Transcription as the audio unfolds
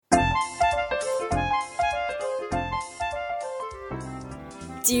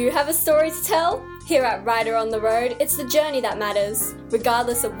Do you have a story to tell? Here at Writer on the Road, it's the journey that matters.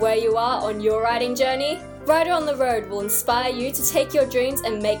 Regardless of where you are on your writing journey, Writer on the Road will inspire you to take your dreams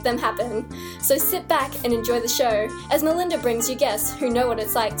and make them happen. So sit back and enjoy the show as Melinda brings you guests who know what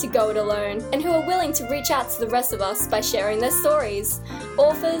it's like to go it alone and who are willing to reach out to the rest of us by sharing their stories.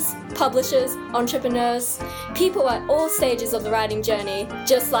 Authors, publishers, entrepreneurs, people at all stages of the writing journey,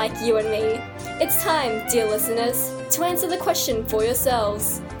 just like you and me. It's time, dear listeners, to answer the question for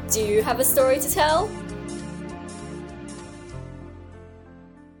yourselves. Do you have a story to tell?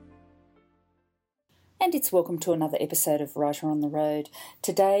 And it's welcome to another episode of Writer on the Road.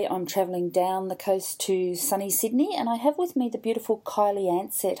 Today I'm travelling down the coast to sunny Sydney and I have with me the beautiful Kylie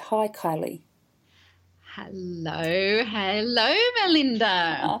Ansett. Hi Kylie. Hello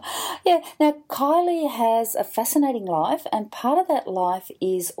Melinda. Now Kylie has a fascinating life and part of that life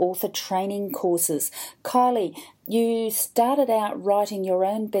is author training courses. Kylie, you started out writing your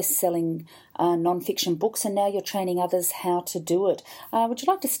own best-selling non-fiction books and now you're training others how to do it. Would you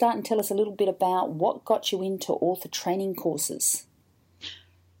like to start and tell us a little bit about what got you into author training courses?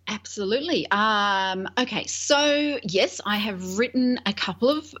 Absolutely. Okay, so yes, I have written a couple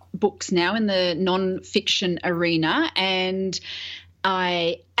of books now in the non-fiction arena and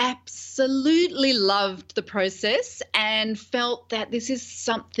I absolutely loved the process and felt that this is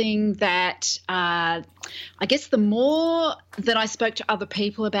something that I guess the more that I spoke to other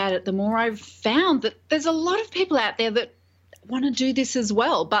people about it, the more I've found that there's a lot of people out there that want to do this as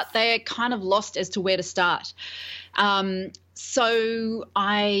well, but they're kind of lost as to where to start. So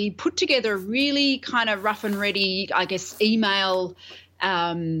I put together a really kind of rough and ready, I guess, email,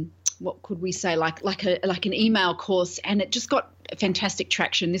 what could we say, like an email course, and it just got fantastic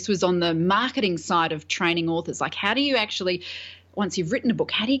traction. This was on the marketing side of training authors. Like, how do you actually, once you've written a book,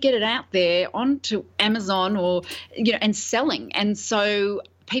 how do you get it out there onto Amazon or, and selling? And so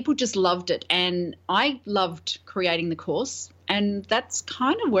people just loved it, and I loved creating the course, and that's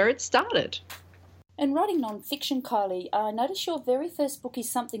kind of where it started. And writing non-fiction, Kylie, I noticed your very first book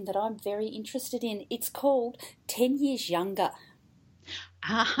is something that I'm very interested in. It's called 10 Years Younger.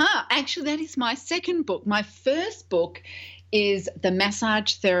 Actually, that is my second book. My first book is The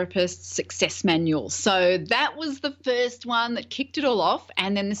Massage Therapist Success Manual. So that was the first one that kicked it all off.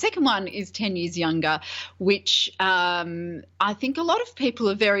 And then the second one is 10 Years Younger, which I think a lot of people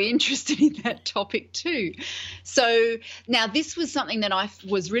are very interested in that topic too. So now this was something that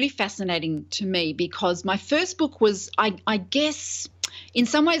was really fascinating to me because my first book was, I guess, in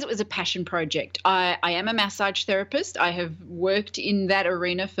some ways it was a passion project. I am a massage therapist. I have worked in that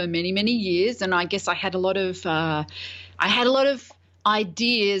arena for many, many years, and I guess I had a lot of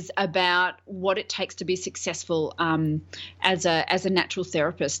ideas about what it takes to be successful as a natural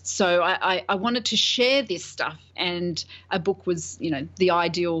therapist. So I wanted to share this stuff, and a book was, the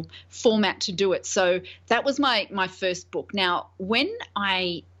ideal format to do it. So that was my first book. Now, when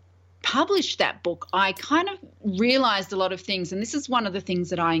I published that book, I kind of realized a lot of things, and this is one of the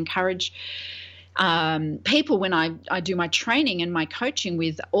things that I encourage people when I do my training and my coaching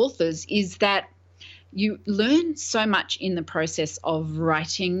with authors, is that you learn so much in the process of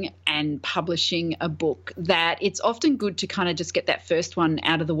writing and publishing a book that it's often good to kind of just get that first one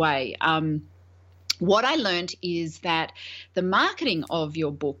out of the way. What I learned is that the marketing of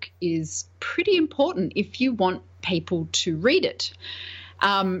your book is pretty important if you want people to read it.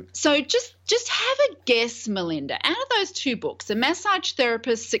 So just have a guess, Melinda, out of those two books, The Massage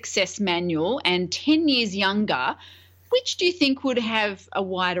Therapist Success Manual and 10 Years Younger, which do you think would have a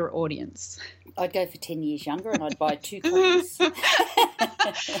wider audience? I'd go for 10 years younger and I'd buy 2 copies.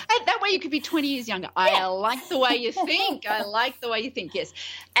 That way you could be 20 years younger. Yeah. I like the way you think. Yes,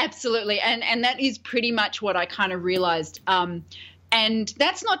 absolutely. And that is pretty much what I kind of realized. And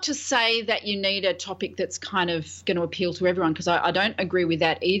that's not to say that you need a topic that's kind of going to appeal to everyone, because I don't agree with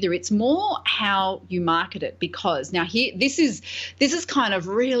that either. It's more how you market it, because now here this is kind of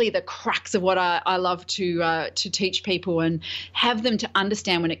really the crux of what I love to teach people and have them to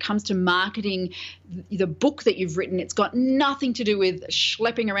understand when it comes to marketing the book that you've written. It's got nothing to do with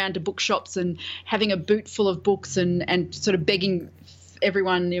schlepping around to bookshops and having a boot full of books and sort of begging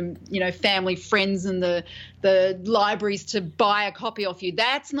everyone, family, friends and the libraries to buy a copy off you.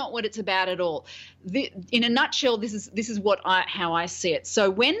 That's not what it's about at all. In a nutshell, this is how I see it.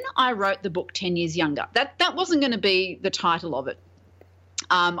 So when I wrote the book 10 Years Younger, that wasn't going to be the title of it.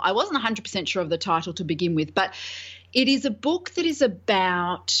 I wasn't 100% sure of the title to begin with, but it is a book that is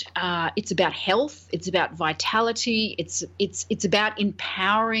about it's about health, it's about vitality, it's about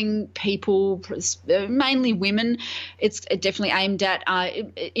empowering people, mainly women. It's definitely aimed at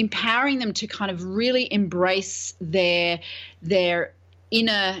empowering them to kind of really embrace their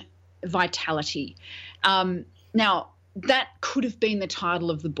inner vitality. Now, that could have been the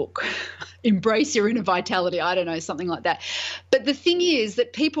title of the book, Embrace Your Inner Vitality. I don't know, something like that. But the thing is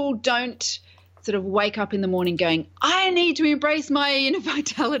that people don't sort of wake up in the morning going, I need to embrace my inner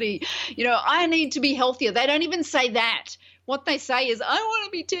vitality. I need to be healthier. They don't even say that. What they say is, I want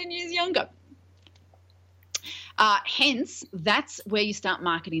to be 10 years younger. Hence, that's where you start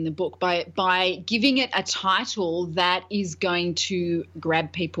marketing the book, by giving it a title that is going to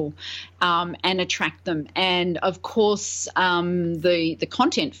grab people and attract them. And, of course, the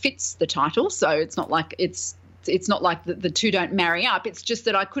content fits the title, so it's not like the two don't marry up. It's just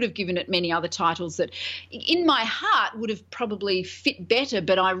that I could have given it many other titles that in my heart would have probably fit better,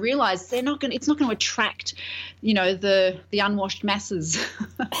 but I realised it's not going to attract, the unwashed masses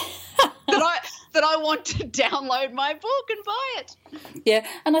that I want to download my book and buy it. Yeah,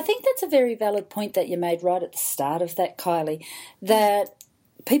 and I think that's a very valid point that you made right at the start of that, Kylie, that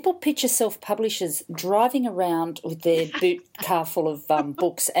people picture self-publishers driving around with their boot car full of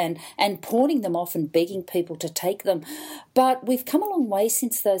books and pawning them off and begging people to take them. But we've come a long way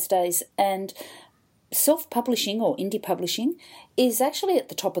since those days, and self-publishing or indie publishing is actually at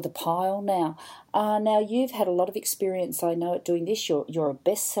the top of the pile now. Now, you've had a lot of experience, I know, at doing this. You're a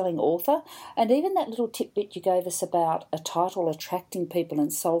best-selling author, and even that little tidbit you gave us about a title attracting people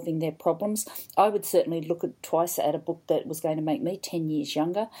and solving their problems, I would certainly look twice at a book that was going to make me 10 years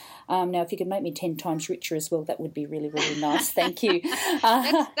younger. Now, if you could make me 10 times richer as well, that would be really, really nice. Thank you.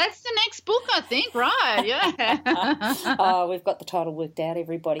 That's the next book, I think, right? Yeah. We've got the title worked out,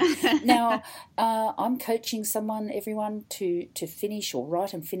 everybody. Now, I'm coaching everyone to finish or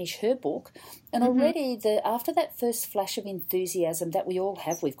write and finish her book. And already after that first flash of enthusiasm that we all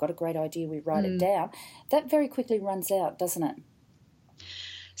have, we've got a great idea, we write it down, that very quickly runs out, doesn't it?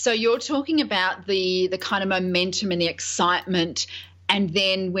 So you're talking about the kind of momentum and the excitement, and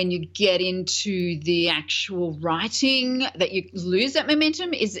then when you get into the actual writing that you lose that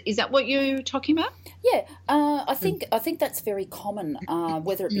momentum. Is that what you're talking about? Yeah, I think that's very common,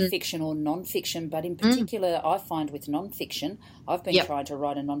 whether it be fiction or non-fiction. But in particular, I find with non-fiction, I've been trying to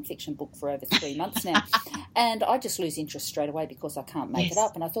write a non-fiction book for over 3 months now, and I just lose interest straight away because I can't make it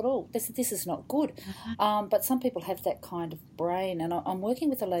up. And I thought, this is not good. But some people have that kind of brain, and I'm working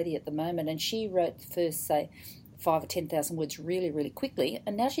with a lady at the moment, and she wrote the first, say, 5,000 or 10,000 words really, really quickly,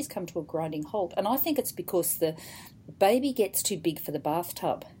 and now she's come to a grinding halt. And I think it's because the baby gets too big for the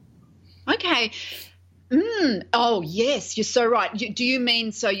bathtub. Okay. Oh, yes, you're so right. Do you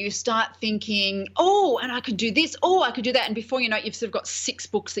mean so you start thinking, and I could do this, I could do that, and before you know it, you've sort of got 6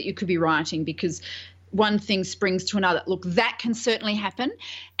 books that you could be writing because one thing springs to another. Look, that can certainly happen,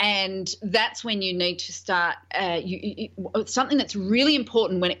 and that's when you need to start something that's really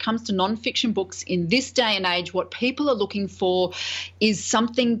important when it comes to nonfiction books in this day and age. What people are looking for is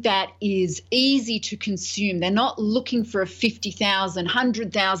something that is easy to consume. They're not looking for a 50,000,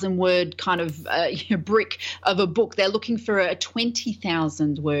 100,000 word kind of brick of a book. They're looking for a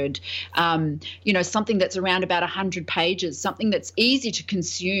 20,000 word, something that's around about 100 pages, something that's easy to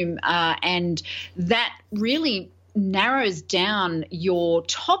consume, and that really narrows down your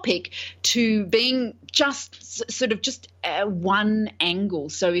topic to being just one angle.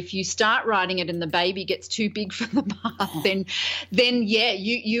 So if you start writing it and the baby gets too big for the bath, then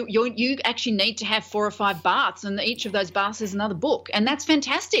you actually need to have 4 or 5 baths, and each of those baths is another book, and that's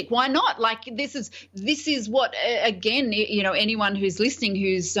fantastic. Why not? Like this is what again, anyone who's listening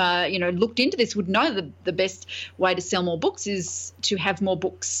who's looked into this would know the best way to sell more books is to have more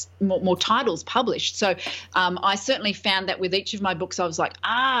books, more titles published. So I certainly found that with each of my books, I was like,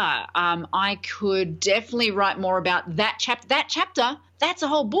 I could definitely write more about that chapter. That's a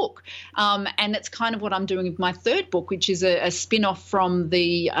whole book, and that's kind of what I'm doing with my third book, which is a spin-off from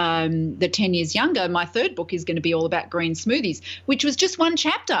the 10 Years Younger. My third book is going to be all about green smoothies, which was just one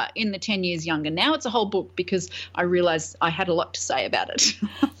chapter in the 10 Years Younger. Now it's a whole book because I realised I had a lot to say about it.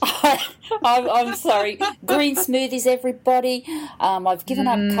 I'm sorry. Green smoothies, everybody. I've given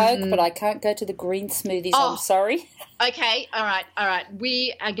up Coke, but I can't go to the green smoothies. I'm sorry. Okay, all right.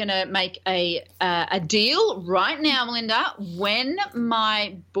 We are going to make a deal right now, Melinda. When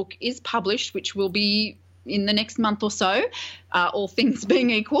my book is published, which will be in the next month or so, all things being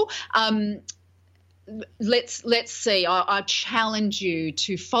equal, let's see. I challenge you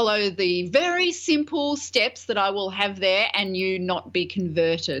to follow the very simple steps that I will have there, and you not be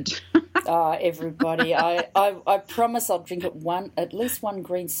converted. Everybody, I promise I'll drink at least one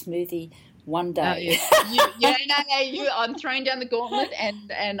green smoothie one day. I'm throwing down the gauntlet,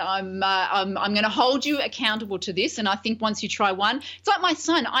 and I'm going to hold you accountable to this. And I think once you try one, it's like my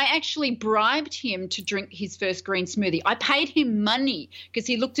son. I actually bribed him to drink his first green smoothie. I paid him money because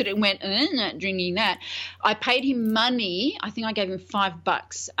he looked at it and went, not drinking that. I paid him money. I think I gave him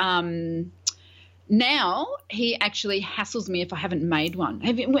 $5. Now he actually hassles me if I haven't made one.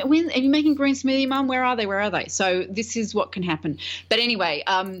 Are you making green smoothie, Mum? Where are they? So this is what can happen. But anyway,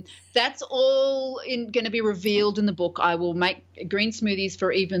 that's all going to be revealed in the book. I will make green smoothies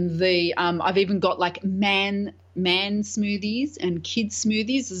for even the I've even got like man smoothies and kid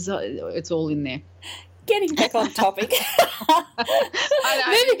smoothies. It's all in there. Getting back on topic.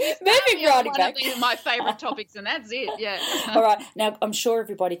 moving right back. One of my favourite topics, and that's it, yeah. All right. Now, I'm sure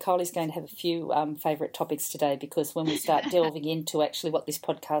everybody, Kylie's going to have a few favourite topics today, because when we start delving into actually what this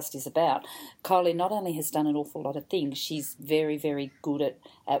podcast is about, Kylie not only has done an awful lot of things, she's very, very good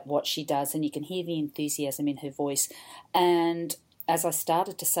at what she does, and you can hear the enthusiasm in her voice. And as I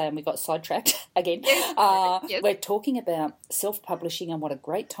started to say, and we got sidetracked again, yes. We're talking about self-publishing and what a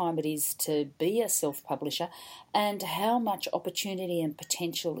great time it is to be a self-publisher and how much opportunity and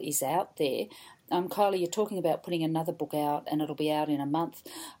potential is out there. Kylie, you're talking about putting another book out, and it'll be out in a month.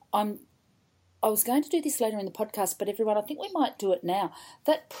 I was going to do this later in the podcast, but everyone, I think we might do it now.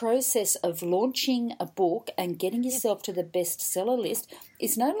 That process of launching a book and getting yourself to the bestseller list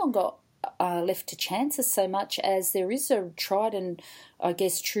is no longer left to chances so much as there is a tried and, I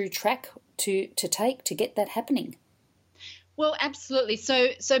guess, true track to take to get that happening. Well, absolutely. So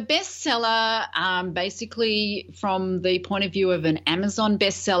bestseller, basically from the point of view of an Amazon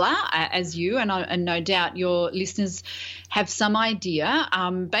bestseller, as you and no doubt your listeners have some idea,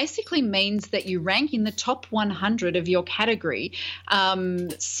 basically means that you rank in the top 100 of your category.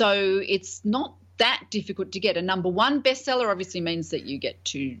 So it's not that difficult to get. A number one bestseller obviously means that you get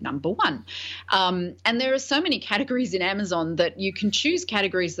to number one. And there are so many categories in Amazon that you can choose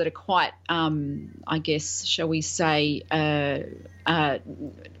categories that are quite, I guess, shall we say,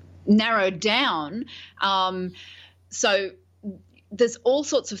 narrowed down. So there's all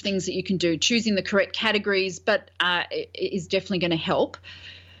sorts of things that you can do. Choosing the correct categories, but it is definitely going to help.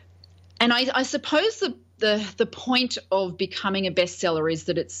 And I suppose the point of becoming a bestseller is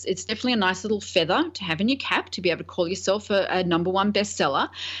that it's definitely a nice little feather to have in your cap to be able to call yourself a number one bestseller.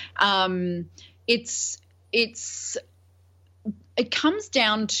 It comes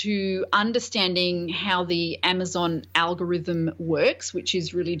down to understanding how the Amazon algorithm works, which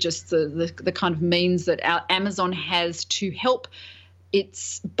is really just the kind of means that our Amazon has to help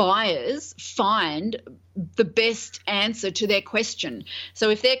its buyers find the best answer to their question. So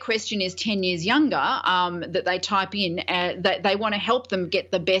if their question is 10 years younger, that they type in, that they want to help them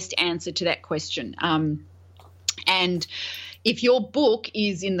get the best answer to that question. And if your book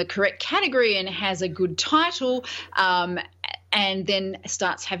is in the correct category and has a good title, and then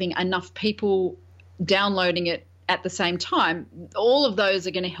starts having enough people downloading it at the same time, all of those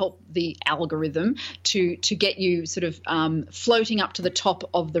are going to help the algorithm to get you sort of floating up to the top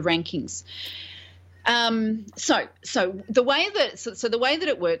of the rankings. So the way that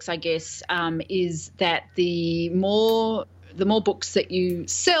it works, I guess, is that the more books that you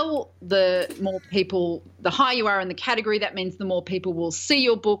sell, the higher you are in the category. That means the more people will see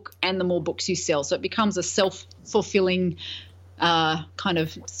your book and the more books you sell. So it becomes a self-fulfilling kind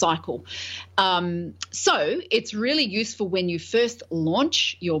of cycle. So it's really useful when you first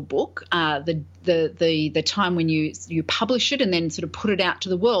launch your book, the time when you publish it and then sort of put it out to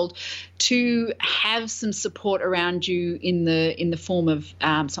the world, to have some support around you in the form of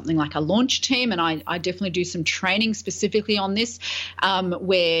something like a launch team. And I definitely do some training specifically on this,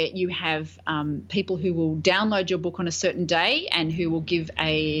 where you have people who will download your book on a certain day and who will give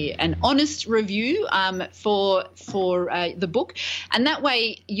an honest review for the book. And that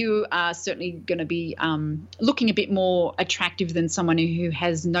way you are certainly going to be looking a bit more attractive than someone who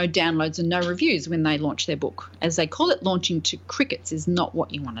has no downloads and no reviews when they launch their book. As they call it, launching to crickets is not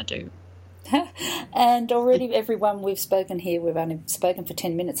what you want to do. And already, everyone, we've spoken here. We've only spoken for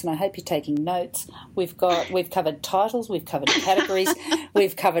 10 minutes, and I hope you're taking notes. We've covered titles, we've covered categories,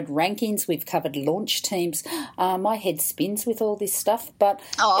 we've covered rankings, we've covered launch teams. My head spins with all this stuff, but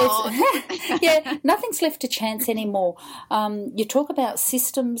nothing's left to chance anymore. You talk about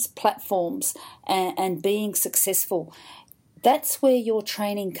systems, platforms, and being successful. That's where your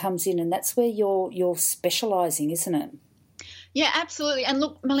training comes in, and that's where you're specialising, isn't it? Yeah, absolutely. And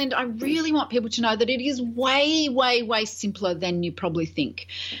look, Melinda, I really want people to know that it is way, way, way simpler than you probably think.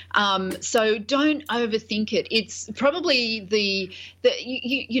 So don't overthink it. It's probably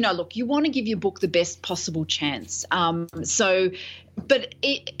look, you want to give your book the best possible chance. So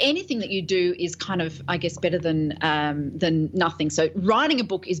anything that you do is kind of, I guess, better than nothing. So writing a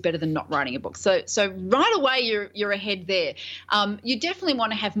book is better than not writing a book. So right away you're ahead there. You definitely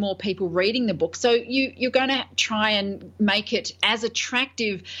want to have more people reading the book. So you're going to try and make it as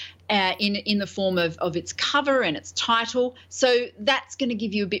attractive in the form of its cover and its title. So that's going to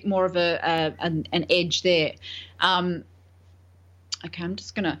give you a bit more of an edge there. Okay, I'm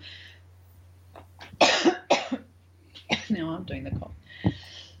just going to. Now I'm doing the cough.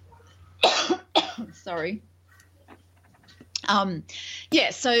 Sorry. So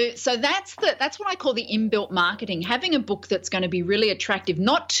that's what I call the inbuilt marketing. Having a book that's going to be really attractive,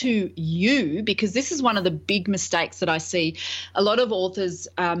 not to you, because this is one of the big mistakes that I see a lot of authors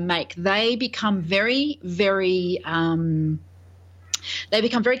make. They become very, very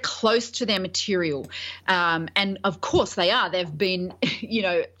close to their material. And, of course, they are. They've been,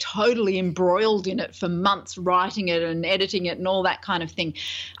 totally embroiled in it for months, writing it and editing it and all that kind of thing.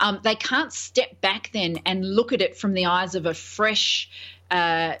 They can't step back then and look at it from the eyes of a fresh,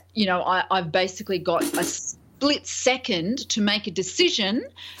 I've basically got a split second to make a decision.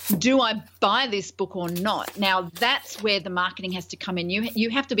 Do I buy this book or not? Now, that's where the marketing has to come in. You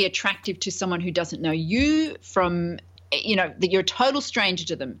have to be attractive to someone who doesn't know you from – that you're a total stranger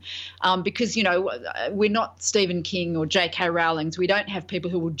to them, because, we're not Stephen King or J.K. Rowling's. We don't have people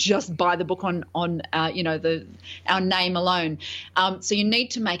who will just buy the book on our name alone. So you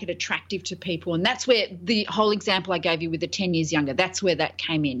need to make it attractive to people. And that's where the whole example I gave you with the 10 years younger, that's where that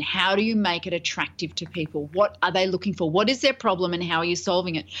came in. How do you make it attractive to people? What are they looking for? What is their problem and how are you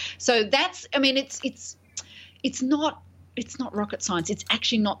solving it? So it's not rocket science. It's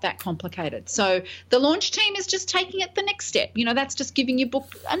actually not that complicated. So the launch team is just taking it the next step. That's just giving your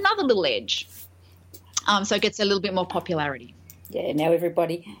book another little edge. So it gets a little bit more popularity. Yeah, now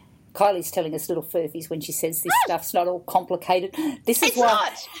everybody, Kylie's telling us little furfies when she says this stuff's not all complicated. This is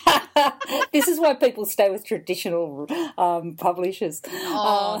why people stay with traditional publishers.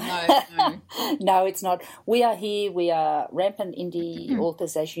 Oh, no. No, it's not. We are here. We are rampant indie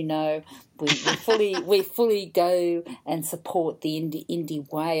authors, as you know. We fully go and support the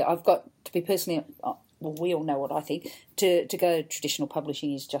indie way. I've got to be personally. Well, we all know what I think. To go traditional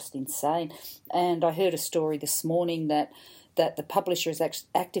publishing is just insane. And I heard a story this morning that the publisher is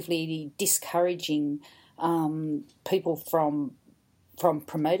actively discouraging people from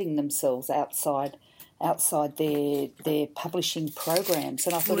promoting themselves outside their publishing programs.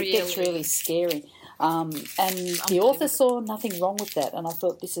 And I thought it gets really scary. And the author saw nothing wrong with that. And I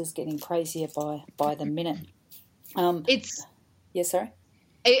thought this is getting crazier by the minute. Sorry?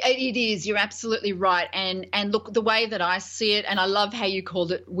 It is. You're absolutely right. And look, the way that I see it, and I love how you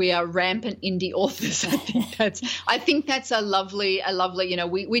called it, we are rampant indie authors. I think that's a lovely.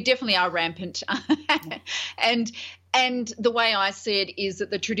 We definitely are rampant. And the way I see it is that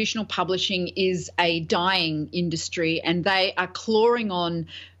the traditional publishing is a dying industry, and they are clawing on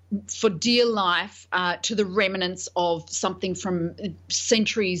for dear life to the remnants of something from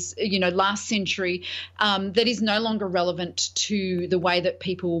centuries, last century, that is no longer relevant to the way that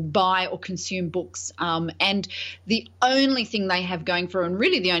people buy or consume books. And the only thing they have going for, and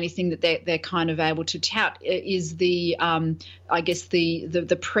really the only thing that they're kind of able to tout, is the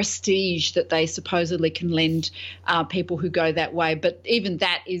prestige that they supposedly can lend people who go that way. But even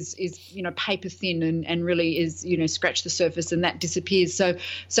that is paper thin and really is scratch the surface and that disappears. So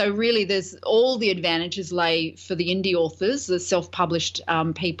really, there's all the advantages lay for the indie authors, the self-published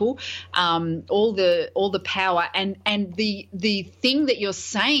people, all the power, and the thing that you're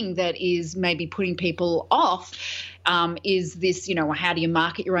saying that is maybe putting people off is this, how do you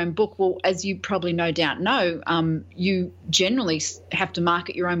market your own book? Well, as you probably no doubt know, you generally have to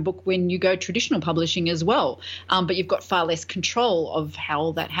market your own book when you go traditional publishing as well, but you've got far less control of how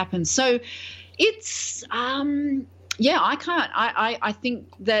all that happens. So it's I think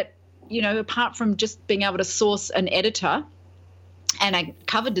that, apart from just being able to source an editor and a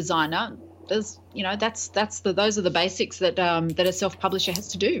cover designer, there's, those are the basics that a self-publisher has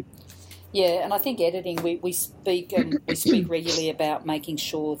to do. Yeah, and I think editing, we speak regularly about making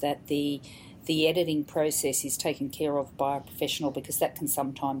sure that the editing process is taken care of by a professional, because that can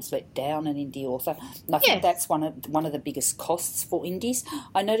sometimes let down an indie author. And I think that's one of the biggest costs for indies.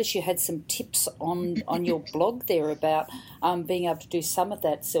 I noticed you had some tips on your blog there about being able to do some of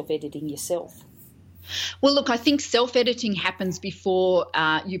that self-editing yourself. Well, look, I think self-editing happens before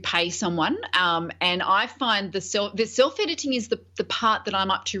you pay someone, and I find the self-editing is the part that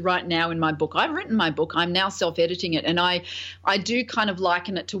I'm up to right now in my book. I've written my book. I'm now self-editing it, and I do kind of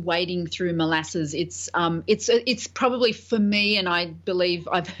liken it to wading through molasses. It's probably for me, and I believe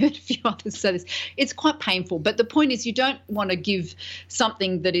I've heard a few others say this, it's quite painful. But the point is, you don't want to give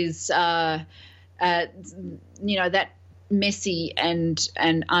something that is, that messy and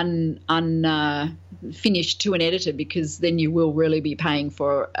unfinished to an editor, because then you will really be paying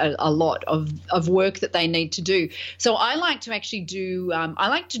for a lot of work that they need to do. So I like to actually do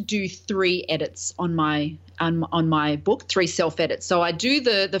 3 edits on my book, 3 self-edits. So I do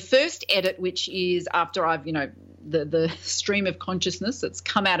the first edit, which is after I've the stream of consciousness that's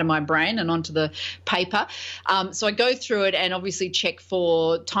come out of my brain and onto the paper. So I go through it and obviously check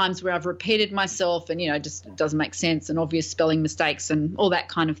for times where I've repeated myself and, just doesn't make sense, and obvious spelling mistakes and all that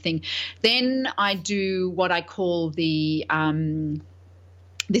kind of thing. Then I do what I call the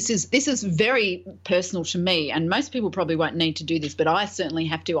this is very personal to me, and most people probably won't need to do this, but I certainly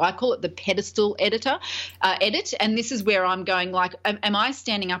have to. I call it the pedestal edit, and this is where I'm going like, am I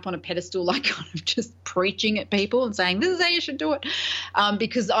standing up on a pedestal, like kind of just preaching at people and saying this is how you should do it?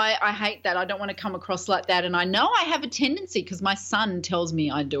 Because I hate that. I don't want to come across like that, and I know I have a tendency, because my son tells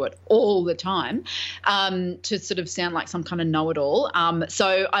me I do it all the time, to sort of sound like some kind of know-it-all.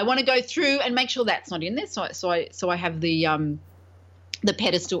 So I want to go through and make sure that's not in there. So I have the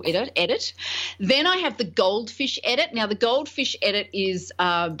pedestal edit. Then I have the goldfish edit. Now, the goldfish edit is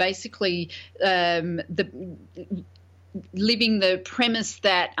basically living the premise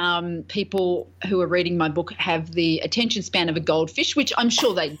that people who are reading my book have the attention span of a goldfish, which I'm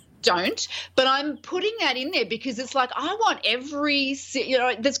sure they don't, but I'm putting that in there because it's like I want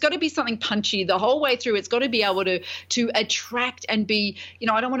there's got to be something punchy the whole way through. It's got to be able to attract and be,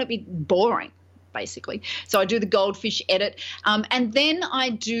 I don't want to be boring, basically. So I do the goldfish edit, and then I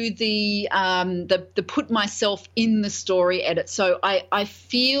do the put myself in the story edit. So I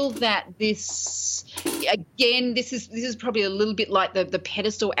feel that this is probably a little bit like the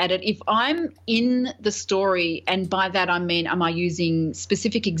pedestal edit. If I'm in the story, and by that I mean, am I using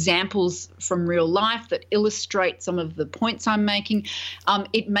specific examples from real life that illustrate some of the points I'm making,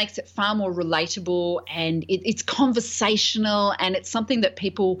 it makes it far more relatable, and it's conversational, and it's something that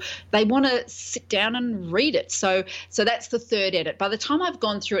people, they want to sit down and read it. So that's the third edit. By the time I've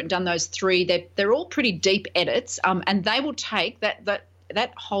gone through it and done those 3, they're all pretty deep edits, and they will take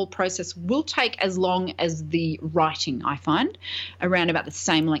that whole process will take as long as the writing, I find, around about the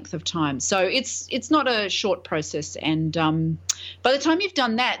same length of time. So it's not a short process, and by the time you've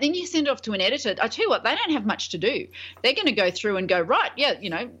done that, then you send it off to an editor. I tell you what, they don't have much to do. They're going to go through and go, right, yeah,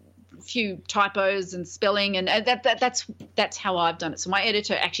 few typos and spelling, and that's how I've done it. So my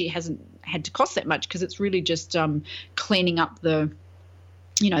editor actually hasn't had to cost that much, because it's really just cleaning up the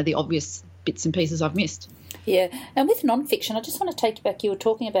obvious bits and pieces I've missed. Yeah, and with nonfiction, I just want to take you back. You were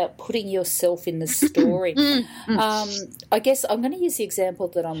talking about putting yourself in the story. I guess I'm going to use the example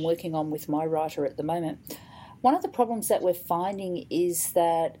that I'm working on with my writer at the moment. One of the problems that we're finding is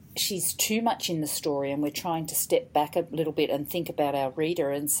that she's too much in the story, and we're trying to step back a little bit and think about our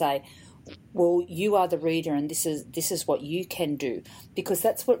reader and say, well, you are the reader, and this is what you can do, because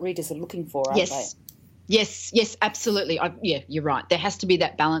that's what readers are looking for, aren't they? Yes, absolutely. You're right. There has to be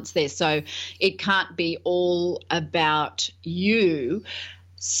that balance there. So it can't be all about you.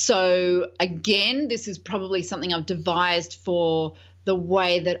 So again, this is probably something I've devised for the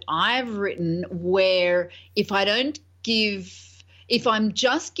way that I've written, where if I'm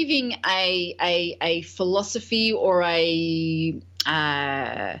just giving a philosophy or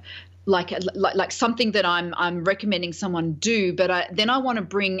like something that I'm recommending someone do, but then I want to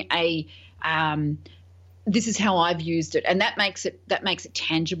bring this is how I've used it, and that makes it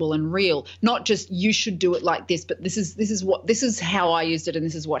tangible and real. Not just you should do it like this, but this is how I used it, and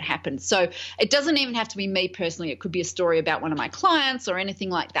this is what happened. So it doesn't even have to be me personally. It could be a story about one of my clients or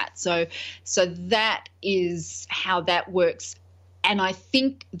anything like that. So that is how that works. And I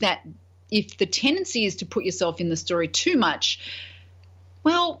think that if the tendency is to put yourself in the story too much,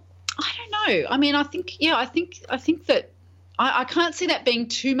 well, I don't know. I mean, I think that I can't see that being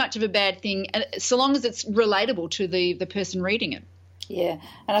too much of a bad thing, so long as it's relatable to the person reading it. Yeah,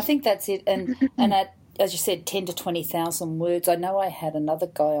 and I think that's it. And at, as you said, 10 to 20,000 words. I know I had another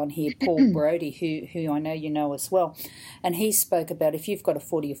guy on here, Paul Brody, who I know you know as well, and he spoke about if you've got a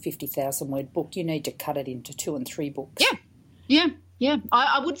 40 or 50,000 word book, you need to cut it into 2 and 3 books. Yeah.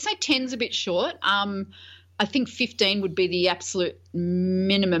 I would say 10's a bit short. I think 15 would be the absolute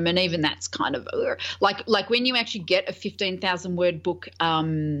minimum, and even that's kind of like when you actually get a 15,000 word book,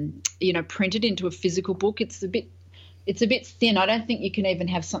 printed into a physical book, it's a bit thin. I don't think you can even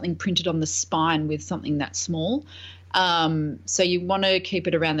have something printed on the spine with something that small. So you want to keep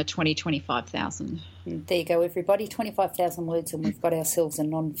it around the 25,000. There you go, everybody, 25,000 words, and we've got ourselves a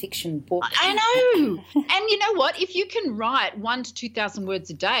non-fiction book. I know. And you know what? If you can write 1,000 to 2,000 words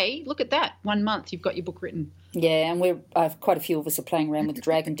a day, look at that. 1 month, you've got your book written. Yeah, and quite a few of us are playing around with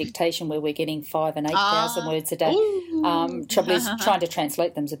Dragon Dictation, where we're getting 5,000 and 8,000 words a day. Trouble is, trying to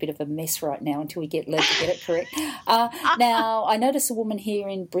translate them is a bit of a mess right now until we get to get it correct. Now, I notice a woman here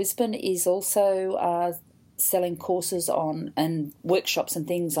in Brisbane is also selling courses on and workshops and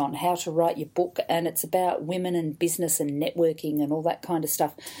things on how to write your book, and it's about women and business and networking and all that kind of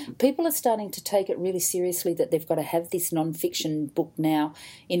stuff. People are starting to take it really seriously that they've got to have this non-fiction book now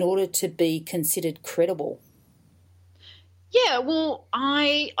in order to be considered credible. Yeah, well,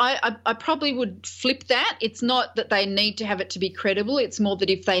 I probably would flip that. It's not that they need to have it to be credible. It's more that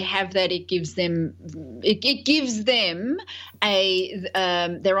if they have that, it gives them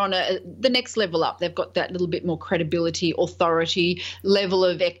they're on the next level up. They've got that little bit more credibility, authority, level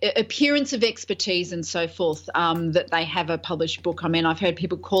of appearance of expertise, and so forth. That they have a published book. I mean, I've heard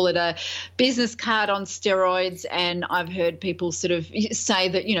people call it a business card on steroids, and I've heard people sort of say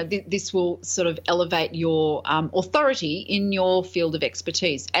that this will sort of elevate your authority in your field of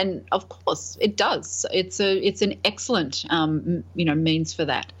expertise, and of course it does. It's an excellent means for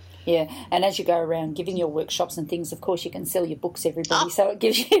that. Yeah, and as you go around giving your workshops and things, of course, you can sell your books, everybody. So it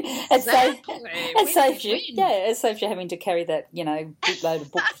gives you, it saves you having to carry that, bootload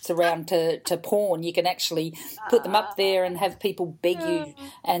of books around to pawn. You can actually put them up there and have people beg you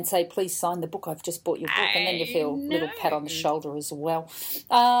and say, please sign the book. I've just bought your book, and then you feel a little pat on the shoulder as well.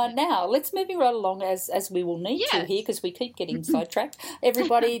 Now, let's move right along as we will need to here, because we keep getting sidetracked.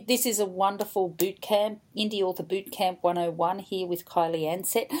 Everybody, this is a wonderful boot camp, Indie Author Boot Camp 101 here with Kylie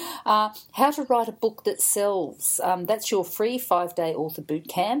Ansett. How to write a book that sells. That's your free 5-day author boot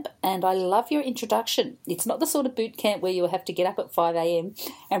camp, and I love your introduction. It's not the sort of boot camp where you'll have to get up at 5 a.m.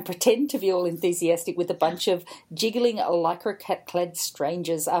 and pretend to be all enthusiastic with a bunch of jiggling lycra-clad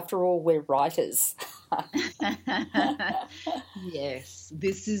strangers. After all, we're writers. Yes,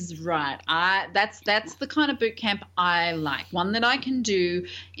 this is right. That's the kind of boot camp I like. One that I can do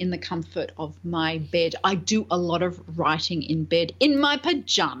in the comfort of my bed. I do a lot of writing in bed in my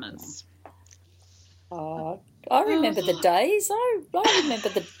pajamas. I remember the days. I remember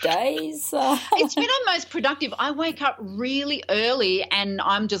the days. It's when I'm most productive. I wake up really early and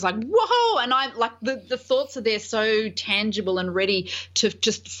I'm just like, whoa, and I like the thoughts are there so tangible and ready to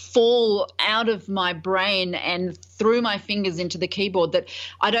just fall out of my brain and through my fingers into the keyboard that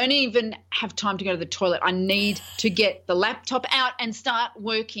I don't even have time to go to the toilet. I need to get the laptop out and start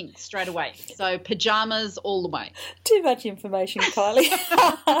working straight away. So pajamas all the way. Too much information, Kylie.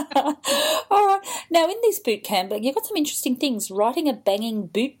 All right. Now, in this boot camp, you've got some interesting things. Writing a banging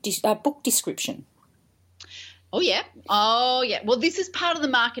book description. Oh, yeah. Well, this is part of the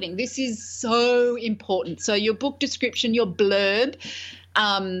marketing. This is so important. So your book description, your blurb,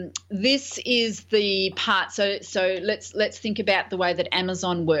 this is the part. So let's think about the way that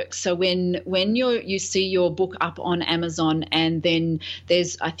Amazon works. So when you see your book up on Amazon, and then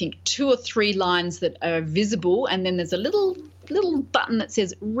there's, I think, 2 or 3 lines that are visible, and then there's a little button that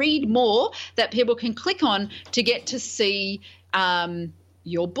says read more that people can click on to get to see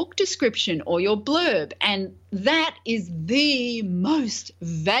your book description or your blurb. And that is the most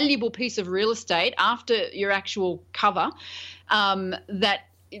valuable piece of real estate after your actual cover that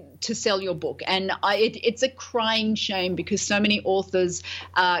to sell your book. And it's a crying shame because so many authors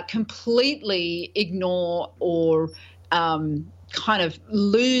completely ignore or kind of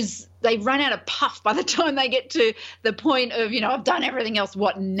they run out of puff by the time they get to the point of, I've done everything else.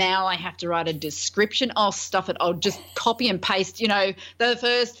 What now? I have to write a description. I'll stuff it. I'll just copy and paste, the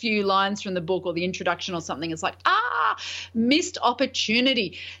first few lines from the book or the introduction or something. It's like, missed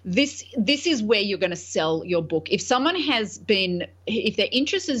opportunity. This is where you're going to sell your book. If their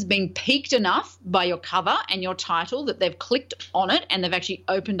interest has been piqued enough by your cover and your title that they've clicked on it and they've actually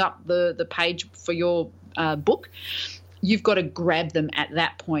opened up the page for your book, you've got to grab them at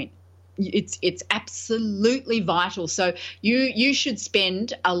that point. It's absolutely vital. So you should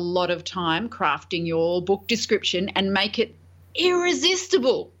spend a lot of time crafting your book description and make it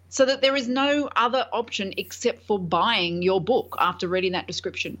irresistible so that there is no other option except for buying your book after reading that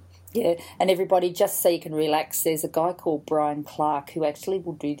description. Yeah, and everybody, just so you can relax, there's a guy called Brian Clark who actually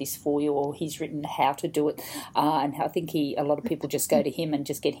will do this for you, or he's written how to do it, and I think a lot of people just go to him and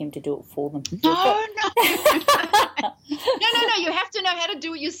just get him to do it for them. No, No. You have to know how to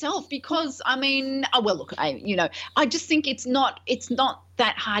do it yourself because, I mean, I just think it's not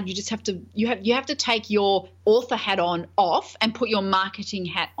that hard. You just have to you have to take your author hat off and put your marketing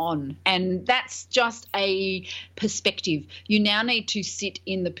hat on, and that's just a perspective. You now need to sit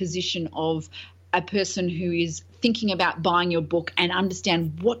in the position of a person who is thinking about buying your book and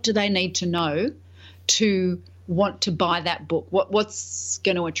understand what do they need to know to want to buy that book, what's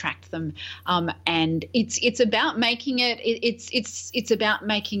going to attract them, and it's about making it. It's about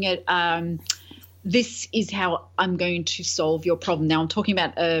making it. This is how I'm going to solve your problem. Now I'm talking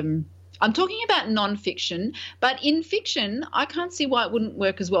about nonfiction, but in fiction, I can't see why it wouldn't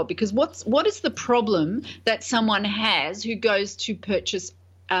work as well. Because what is the problem that someone has who goes to purchase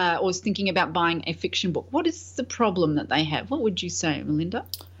or is thinking about buying a fiction book? What is the problem that they have? What would you say, Melinda?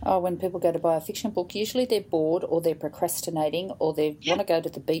 Oh, when people go to buy a fiction book, usually they're bored or they're procrastinating or they want to go to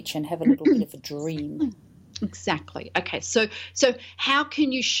the beach and have a little bit of a dream. Exactly. Okay. So how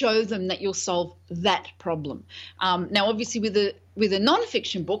can you show them that you'll solve that problem? Now, obviously, with a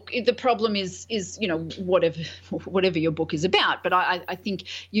nonfiction book, the problem is whatever your book is about. But I think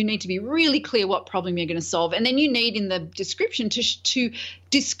you need to be really clear what problem you're going to solve, and then you need in the description to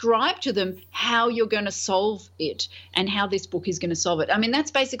describe to them how you're going to solve it and how this book is going to solve it. I mean, that's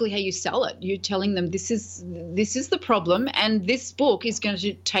basically how you sell it. You're telling them this is the problem, and this book is going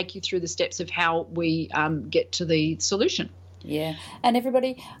to take you through the steps of how we get to the solution. Yeah, and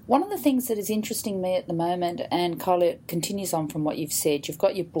everybody, one of the things that is interesting me at the moment, and Kylie, it continues on from what you've said. You've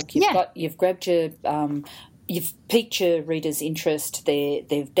got your book, you've grabbed your, you've piqued your readers' interest. They've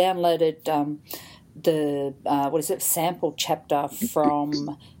downloaded the sample chapter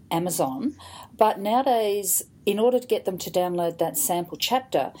from Amazon, but nowadays, in order to get them to download that sample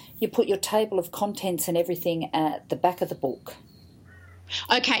chapter, you put your table of contents and everything at the back of the book.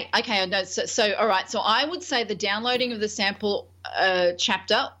 Okay. No, so all right. So I would say the downloading of the sample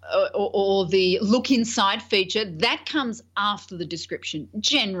chapter or the look inside feature, that comes after the description.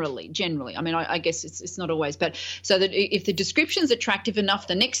 Generally. I mean, I guess it's not always, but so that if the description's attractive enough,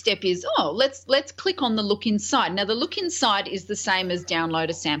 the next step is let's click on the look inside. Now the look inside is the same as download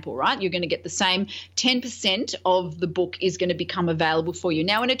a sample, right? You're going to get the same 10% of the book is going to become available for you.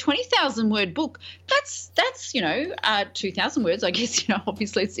 Now in a 20,000 word book, that's 2,000 words, I guess.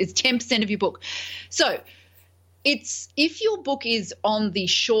 Obviously it's 10% of your book. So it's if your book is on the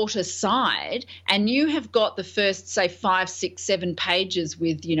shorter side and you have got the first, say, 5, 6, 7 pages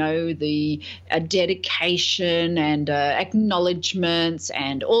with, the dedication and acknowledgements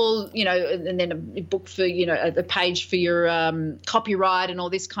and all, and then a book for, a page for your copyright and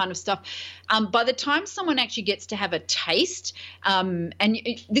all this kind of stuff. By the time someone actually gets to have a taste, and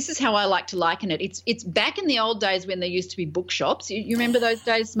this is how I like to liken it, it's back in the old days when there used to be bookshops. You remember those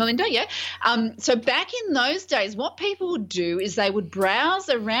days, Melinda? Yeah. So back in those days, what people would do is they would browse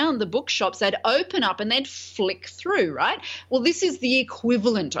around the bookshops, they'd open up and they'd flick through, right? Well, this is the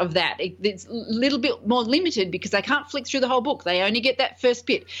equivalent of that. It's a little bit more limited because they can't flick through the whole book. They only get that first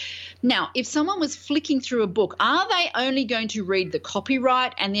bit. Now, if someone was flicking through a book, are they only going to read the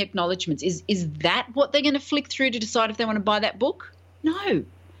copyright and the acknowledgements? Is that what they're going to flick through to decide if they want to buy that book? No.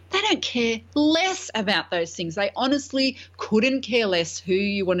 They don't care less about those things. They honestly couldn't care less who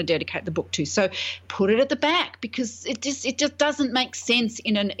you want to dedicate the book to. So put it at the back because it just doesn't make sense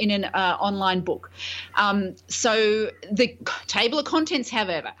in an online book. So the table of contents,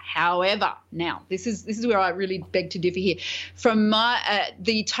 however, now this is where I really beg to differ here. From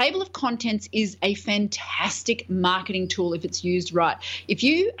the table of contents is a fantastic marketing tool if it's used right. If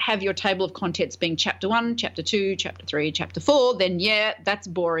you have your table of contents being chapter 1, chapter 2, chapter 3, chapter 4, then that's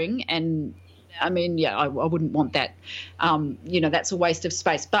boring. And I mean, I wouldn't want that. That's a waste of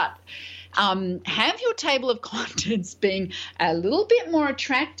space. But have your table of contents being a little bit more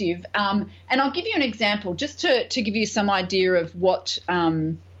attractive. And I'll give you an example just to give you some idea of what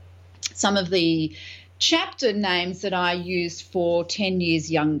some of the chapter names that I used for 10 years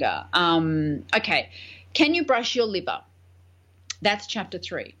younger. Okay, can you brush your liver? That's chapter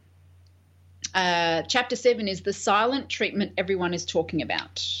 3. Chapter 7 is the silent treatment everyone is talking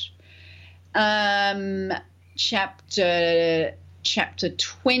about. Chapter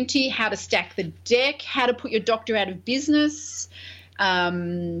 20, how to stack the deck, how to put your doctor out of business.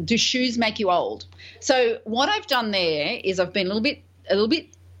 Do shoes make you old? So what I've done there is I've been a little bit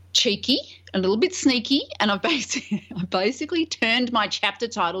cheeky, a little bit sneaky, and I've basically turned my chapter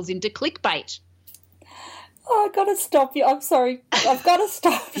titles into clickbait. Oh, I've got to stop you. I'm sorry. I've got to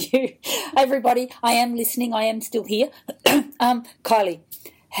stop you. Everybody, I am listening. I am still here. Kylie,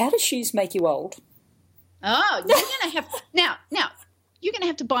 how do shoes make you old? Oh, you're going to have – now, you're going to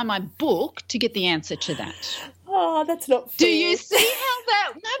have to buy my book to get the answer to that. Oh, that's not fair. Do you see how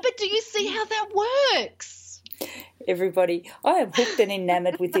that? No, but do you see how that works? Everybody, I am hooked and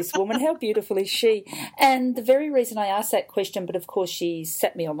enamoured with this woman. How beautiful is she? And the very reason I asked that question, but of course she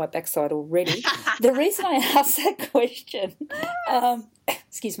sat me on my backside already, the reason I asked that question,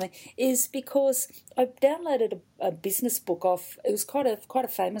 excuse me, is because I downloaded a business book off, it was quite a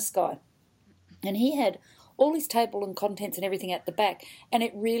famous guy, and he had all his table and contents and everything at the back, and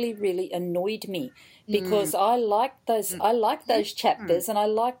it really, really annoyed me because I like those chapters, and I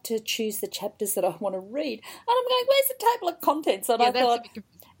like to choose the chapters that I want to read. And I'm going, where's the table of contents? And I thought,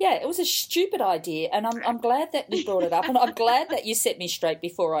 yeah, it was a stupid idea, and I'm glad that you brought it up, and I'm glad that you set me straight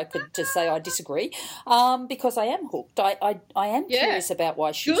before I could just say I disagree, because I am hooked. I am curious about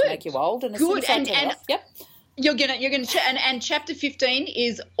why shoes make you old, and as soon as I turn it off, yep. You're gonna and chapter 15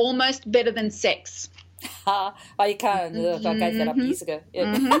 is almost better than sex. Oh, you can't. I gave that up years ago.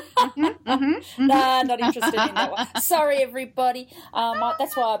 Yeah. Nah, not interested in that one. Sorry, everybody.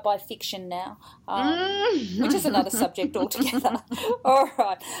 That's why I buy fiction now, which is another subject altogether. All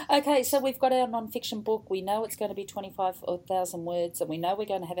right. Okay, so we've got our non-fiction book. We know it's going to be 25,000 words, and we know we're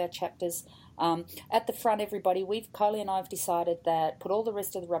going to have our chapters at the front, everybody. Kylie and I have decided that put all the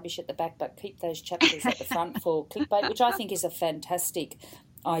rest of the rubbish at the back, but keep those chapters at the front for clickbait, which I think is a fantastic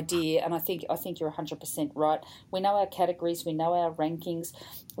idea, and I think you're 100% right. We know our categories, we know our rankings.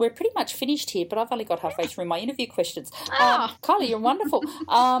 We're pretty much finished here, but I've only got halfway through my interview questions. Kylie, you're wonderful.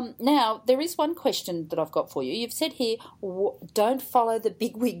 Now, there is one question that I've got for you. You've said here, don't follow the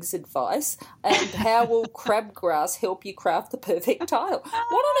bigwigs' advice, and how will crabgrass help you craft the perfect tile?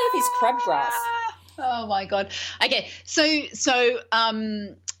 What on earth is crabgrass? Oh, my God. Okay, so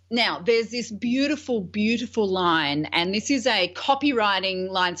now, there's this beautiful, beautiful line, and this is a copywriting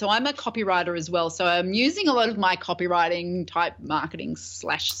line. So I'm a copywriter as well. So I'm using a lot of my copywriting type marketing /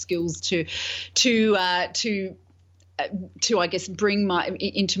 skills to I guess bring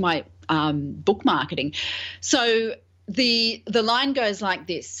into my book marketing. So the line goes like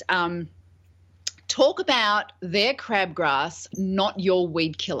this: talk about their crabgrass, not your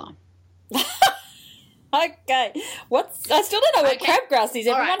weed killer. Okay. I still don't know what crabgrass is.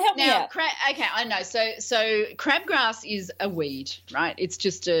 Everyone help me out. Okay, I know. So crabgrass is a weed, right? It's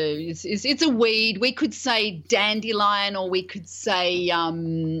just it's a weed. We could say dandelion, or we could say I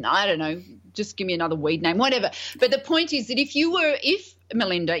don't know, just give me another weed name, whatever. But the point is that if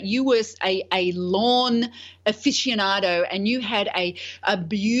Melinda, you were a lawn aficionado, and you had a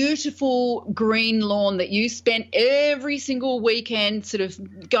beautiful green lawn that you spent every single weekend sort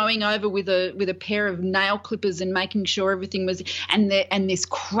of going over with a pair of nail clippers and making sure everything was, and this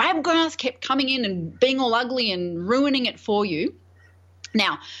crabgrass kept coming in and being all ugly and ruining it for you.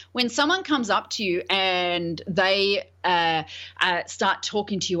 Now, when someone comes up to you and they start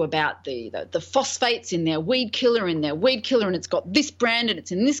talking to you about the phosphates in their weed killer, and it's got this brand, and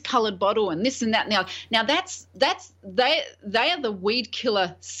it's in this coloured bottle, and this and that. Now they are the weed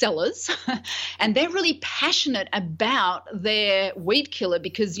killer sellers, and they're really passionate about their weed killer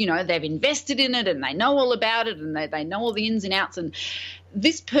because they've invested in it, and they know all about it, and they know all the ins and outs. And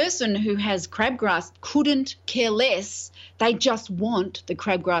this person who has crabgrass couldn't care less. They just want the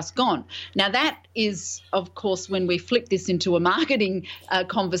crabgrass gone. Now, that is, of course, when we flip this into a marketing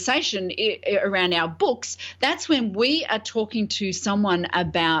conversation around our books, that's when we are talking to someone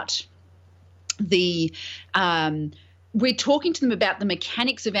about we're talking to them about the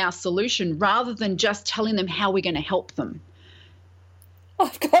mechanics of our solution rather than just telling them how we're going to help them.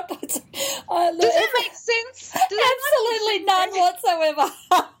 I've got Does that make sense? Absolutely none whatsoever.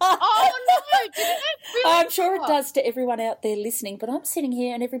 Oh, no. Really I'm sure it does to everyone out there listening, but I'm sitting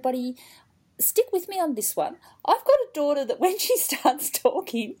here, and everybody, stick with me on this one. I've got a daughter that when she starts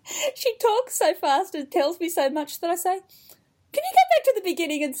talking, she talks so fast and tells me so much that I say, can you go back to the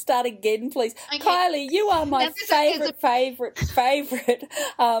beginning and start again, please? Okay. Kylie, you are my favourite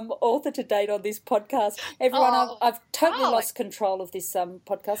author to date on this podcast. Everyone, I've totally lost control of this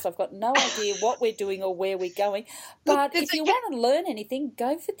podcast. I've got no idea what we're doing or where we're going. But if you want to learn anything,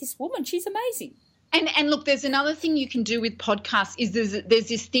 go for this woman. She's amazing. And look, there's another thing you can do with podcasts is there's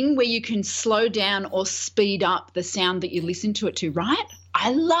this thing where you can slow down or speed up the sound that you listen to it to, right?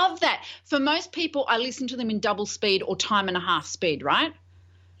 I love that. For most people, I listen to them in double speed or time and a half speed, right?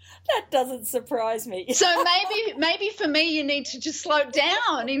 That doesn't surprise me. So maybe for me, you need to just slow it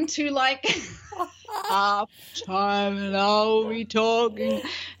down into like half time and I'll be talking,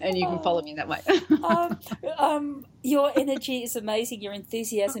 and you can follow me that way. Your energy is amazing. Your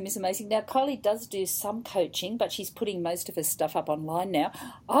enthusiasm is amazing. Now, Kylie does do some coaching, but she's putting most of her stuff up online now.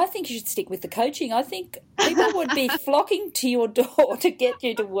 I think you should stick with the coaching. I think people would be flocking to your door to get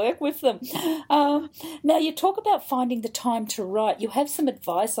you to work with them. Now, you talk about finding the time to write. You have some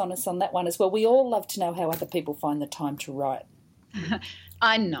advice on us on that one as well. We all love to know how other people find the time to write.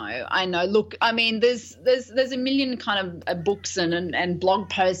 I know. Look, I mean, there's a million kind of books and blog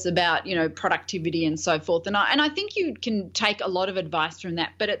posts about, productivity and so forth. And I think you can take a lot of advice from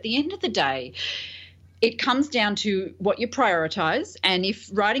that. But at the end of the day, it comes down to what you prioritize. And if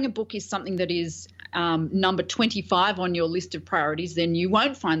writing a book is something that is number 25 on your list of priorities, then you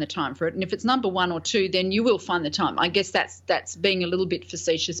won't find the time for it. And if it's number 1 or 2, then you will find the time. I guess that's being a little bit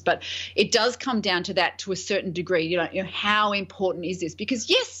facetious, but it does come down to that to a certain degree. How important is this? Because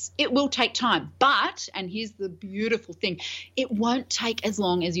yes, it will take time, but, and here's the beautiful thing, it won't take as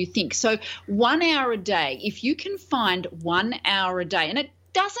long as you think. So 1 hour a day, if you can find 1 hour a day, and it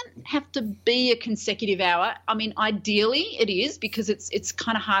doesn't have to be a consecutive hour. I mean, ideally it is, because it's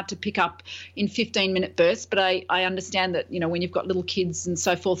kind of hard to pick up in 15-minute bursts, but I understand that, when you've got little kids and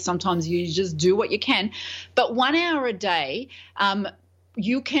so forth, sometimes you just do what you can. But 1 hour a day,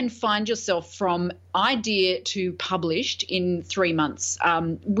 you can find yourself from idea to published in 3 months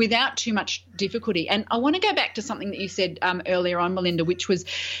without too much difficulty. And I want to go back to something that you said earlier on, Melinda, which was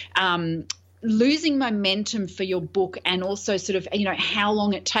losing momentum for your book, and also sort of, how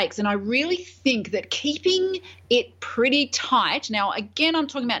long it takes. And I really think that keeping it pretty tight, now, again, I'm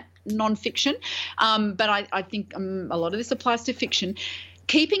talking about nonfiction, but I think a lot of this applies to fiction.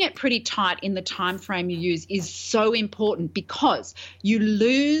 Keeping it pretty tight in the time frame you use is so important, because you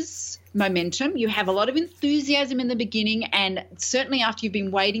lose momentum. You have a lot of enthusiasm in the beginning, and certainly after you've been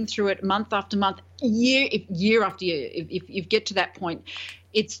wading through it month after month, year after year, if you get to that point,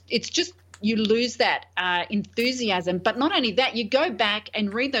 it's just, you lose that enthusiasm. But not only that, you go back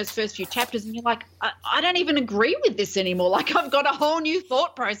and read those first few chapters and you're like, I don't even agree with this anymore. Like, I've got a whole new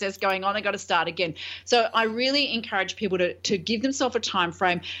thought process going on. I've got to start again. So I really encourage people to give themselves a time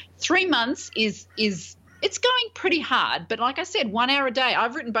frame. 3 months is it's going pretty hard. But like I said, 1 hour a day.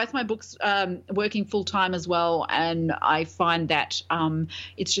 I've written both my books working full time as well. And I find that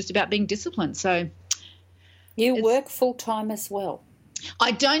it's just about being disciplined. So you work full time as well?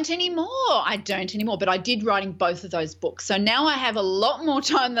 I don't anymore, but I did writing both of those books. So now I have a lot more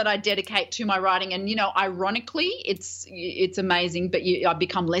time that I dedicate to my writing. And, ironically, it's amazing, but I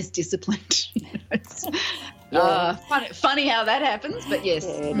become less disciplined. It's funny how that happens, but yes.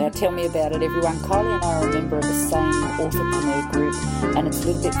 Yeah, now tell me about it, everyone. Kylie and I are a member of the same authorpreneur group, and it's a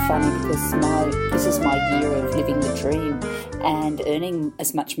little bit funny because this is my year of living the dream and earning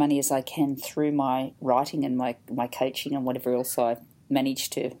as much money as I can through my writing and my coaching and whatever else I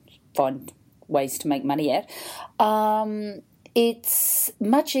managed to find ways to make money at. It's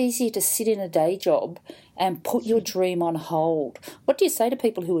much easier to sit in a day job and put your dream on hold. What do you say to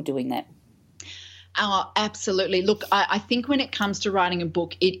people who are doing that? Oh, absolutely. Look, I think when it comes to writing a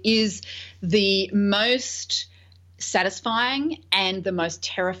book, it is the most satisfying and the most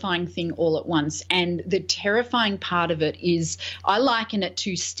terrifying thing all at once. And the terrifying part of it is, I liken it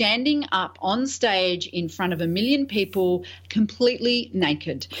to standing up on stage in front of 1 million people completely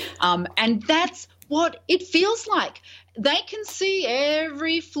naked. And that's what it feels like. They can see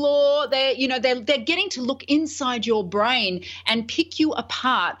every flaw. They're getting to look inside your brain and pick you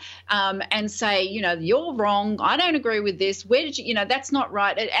apart and say, you're wrong. I don't agree with this. Where did you, that's not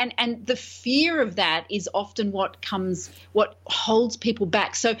right. And the fear of that is often what holds people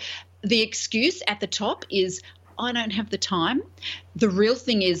back. So the excuse at the top is, I don't have the time. The real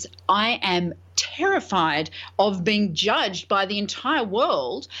thing is, I am terrified of being judged by the entire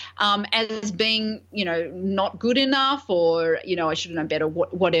world as being, not good enough, or, I should have known better,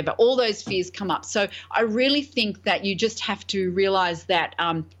 whatever. All those fears come up. So I really think that you just have to realize that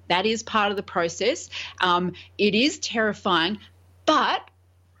that is part of the process. It is terrifying, but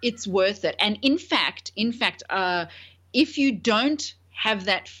it's worth it. And in fact, if you don't have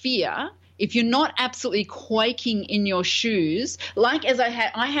that fear, if you're not absolutely quaking in your shoes, like as I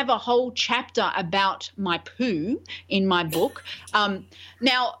have a whole chapter about my poo in my book.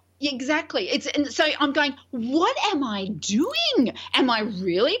 Now, exactly. And so I'm going, what am I doing? Am I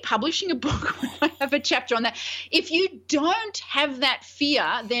really publishing a book when I have a chapter on that? If you don't have that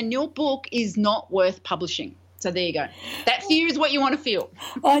fear, then your book is not worth publishing. So there you go. That fear is what you want to feel.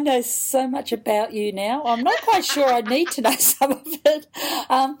 I know so much about you now. I'm not quite sure I need to know some of it.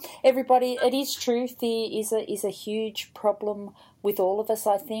 Everybody, it is true. Fear is a huge problem with all of us,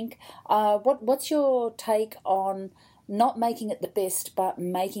 I think. What's your take on not making it the best, but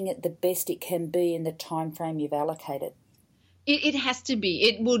making it the best it can be in the time frame you've allocated? It has to be.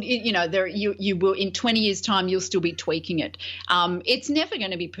 It would, you will, in 20 years' time, you'll still be tweaking it. It's never going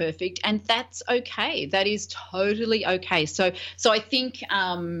to be perfect, and that's okay. That is totally okay. So I think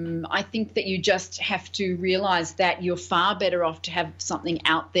that you just have to realise that you're far better off to have something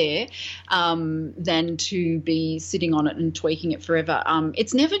out there than to be sitting on it and tweaking it forever.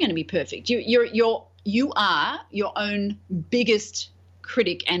 It's never going to be perfect. You are your own biggest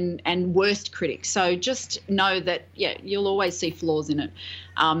critic and worst critic. So just know that, you'll always see flaws in it.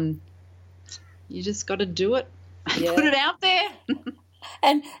 You just got to do it. Yeah. Put it out there.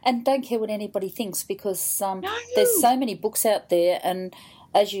 and don't care what anybody thinks, because there's so many books out there, and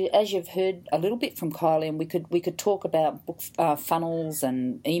as you've heard a little bit from Kylie, and we could talk about book funnels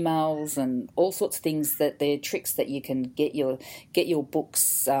and emails and all sorts of things, that they're tricks that you can get your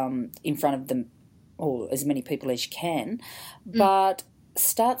books in front of them, or as many people as you can. But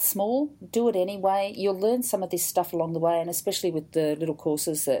start small, do it anyway. You'll learn some of this stuff along the way, and especially with the little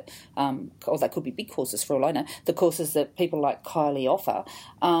courses that, or they could be big courses for all I know, the courses that people like Kylie offer,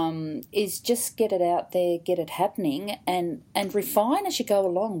 is just get it out there, get it happening, and refine as you go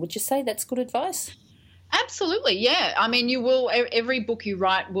along. Would you say that's good advice? Absolutely, yeah. I mean, you will. Every book you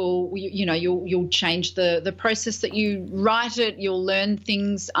write will, you'll change the process that you write it. You'll learn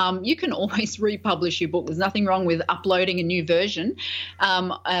things. You can always republish your book. There's nothing wrong with uploading a new version.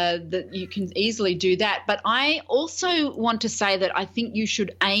 That you can easily do that. But I also want to say that I think you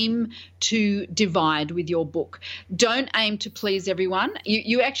should aim to divide with your book. Don't aim to please everyone.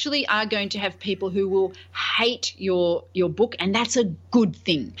 You actually are going to have people who will hate your book, and that's a good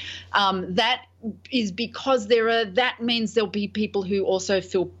thing. That is because that means there'll be people who also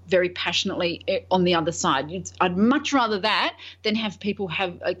feel very passionately on the other side. I'd much rather that than have people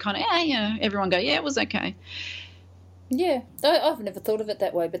have a kind of, everyone go, yeah, it was okay. Yeah, I've never thought of it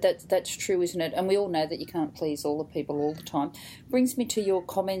that way, but that's true, isn't it? And we all know that you can't please all the people all the time. Brings me to your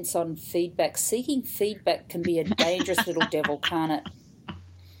comments on feedback. Seeking feedback can be a dangerous little devil, can't it?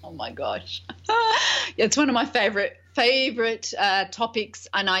 Oh my gosh. It's one of my favorite topics,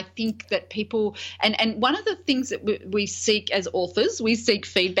 and I think that people and one of the things that we seek as authors, we seek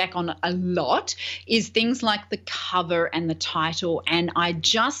feedback on a lot, is things like the cover and the title, and I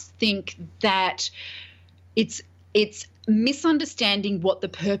just think that it's misunderstanding what the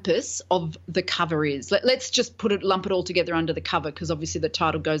purpose of the cover is. Let's just lump it all together under the cover, because obviously the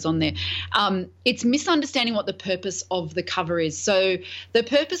title goes on there. It's misunderstanding what the purpose of the cover is. So the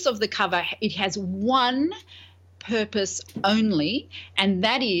purpose of the cover, it has one purpose only, and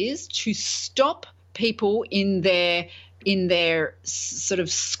that is to stop people in their sort of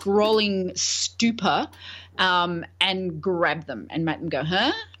scrolling stupor, and grab them and make them go,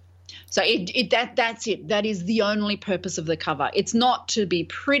 huh? So that's it. That is the only purpose of the cover. It's not to be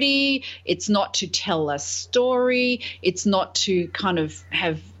pretty. It's not to tell a story. It's not to kind of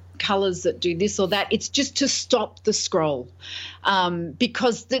have colours that do this or that. It's just to stop the scroll,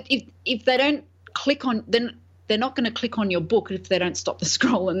 because if they don't click on, then they're not going to click on your book if they don't stop the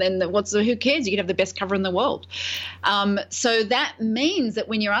scroll. And then who cares? You could have the best cover in the world. So that means that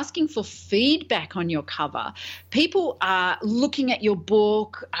when you're asking for feedback on your cover, people are looking at your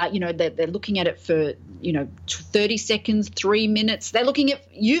book. They're looking at it for 30 seconds, 3 minutes.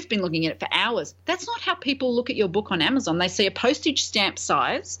 You've been looking at it for hours. That's not how people look at your book on Amazon. They see a postage stamp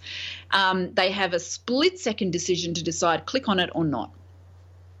size. They have a split-second decision to decide click on it or not.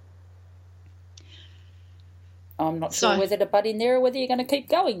 I'm not sure whether to butt in there or whether you're going to keep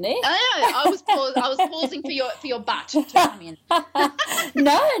going there. I was pausing for your butt to come in.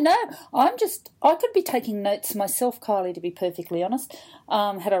 No. I could be taking notes myself, Kylie, to be perfectly honest,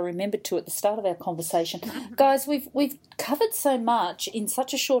 had I remembered to at the start of our conversation. Guys, we've covered so much in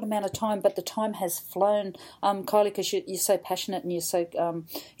such a short amount of time, but the time has flown, Kylie, because you're so passionate and you're so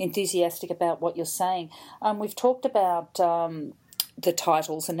enthusiastic about what you're saying. We've talked about the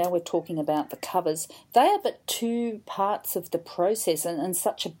titles, and now we're talking about the covers. They are but two parts of the process, and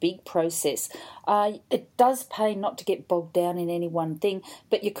such a big process. It does pay not to get bogged down in any one thing,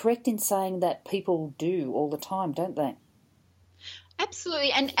 but you're correct in saying that people do all the time, don't they?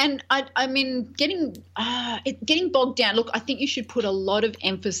 Absolutely, and I mean, getting bogged down. Look, I think you should put a lot of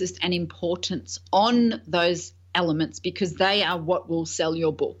emphasis and importance on those elements, because they are what will sell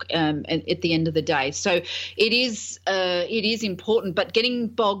your book at the end of the day. So it is important, but getting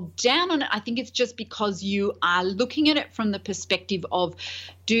bogged down on it, I think it's just because you are looking at it from the perspective of,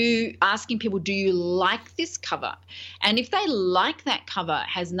 asking people, do you like this cover? And if they like that cover,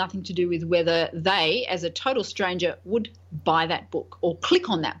 has nothing to do with whether they, as a total stranger, would buy that book or click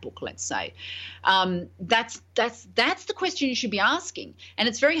on that book, let's say. That's the question you should be asking. And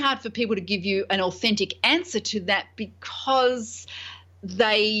it's very hard for people to give you an authentic answer to that because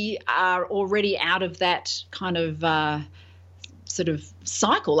they are already out of that kind of sort of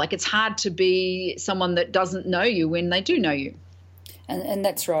cycle. Like, it's hard to be someone that doesn't know you when they do know you. And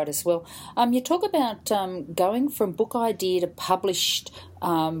that's right as well. You talk about going from book idea to published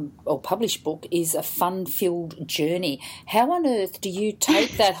book is a fun-filled journey. How on earth do you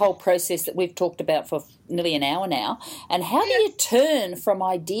take that whole process that we've talked about for nearly an hour now, and how do you turn from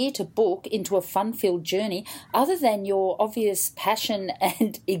idea to book into a fun-filled journey other than your obvious passion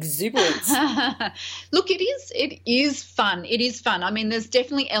and exuberance? Look, it is fun. It is fun. I mean, there's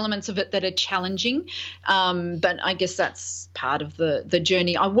definitely elements of it that are challenging, but I guess that's part of the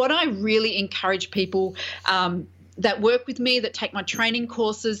journey. What I really encourage people that work with me, that take my training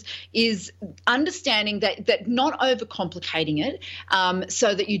courses, is understanding that not overcomplicating it,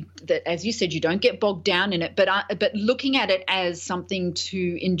 so that as you said, you don't get bogged down in it, but looking at it as something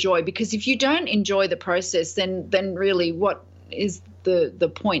to enjoy. Because if you don't enjoy the process, then really what is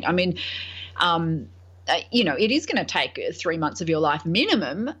the point? I mean, it is going to take 3 months of your life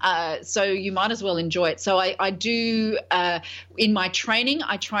minimum, so you might as well enjoy it. So I do, in my training,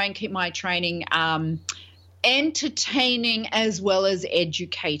 I try and keep my training entertaining as well as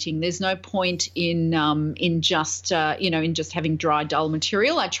educating. There's no point in just having dry, dull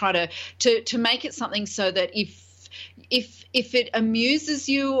material. I try to make it something so that if it amuses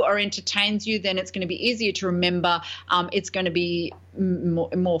you or entertains you, then it's going to be easier to remember. It's going to be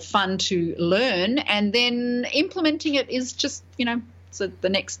more fun to learn, and then implementing it is just, so the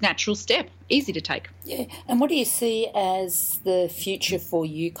next natural step, easy to take. Yeah. And what do you see as the future for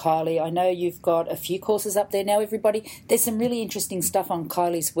you, Kylie? I know you've got a few courses up there now, everybody. There's some really interesting stuff on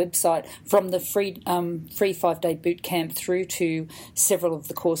Kylie's website, from the free 5-day boot camp through to several of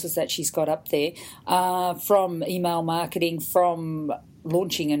the courses that she's got up there, from email marketing, from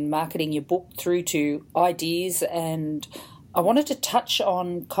launching and marketing your book through to ideas. And I wanted to touch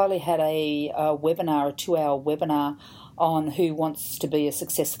on, Kylie had a 2-hour webinar on who wants to be a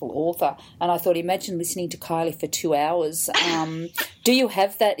successful author. And I thought, imagine listening to Kylie for 2 hours. Do you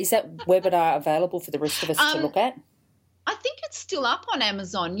have that? Is that webinar available for the rest of us to look at? I think it's still up on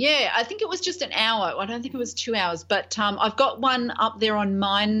Amazon. Yeah, I think it was just an hour. I don't think it was 2 hours, but I've got one up there on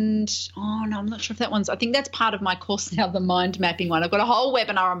mind. Oh, no, I'm not sure if that one's – I think that's part of my course now, the mind mapping one. I've got a whole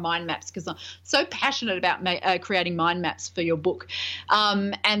webinar on mind maps because I'm so passionate about creating mind maps for your book.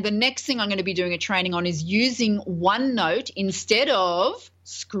 And the next thing I'm going to be doing a training on is using OneNote instead of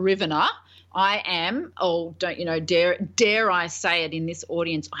Scrivener. I am, dare I say it in this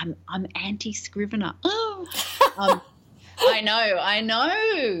audience, I'm anti-Scrivener. Oh. I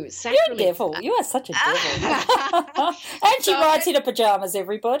know. Sacrilege. You're a devil. You are such a devil. And she rides in her pajamas,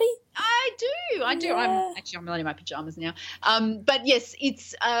 everybody. I do. Yeah. I'm really in my pajamas now. But yes,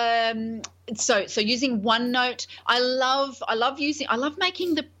 it's so using OneNote. I love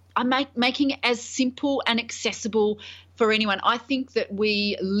making it as simple and accessible for anyone. I think that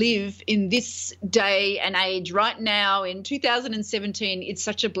we live in this day and age right now in 2017. It's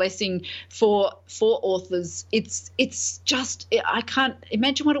such a blessing for authors. It's just, I can't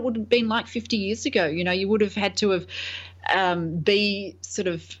imagine what it would have been like 50 years ago. You would have had to have be sort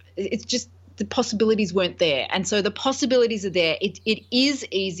of, it's just, the possibilities weren't there. And so the possibilities are there. It is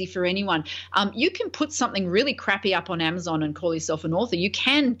easy for anyone. You can put something really crappy up on Amazon and call yourself an author. You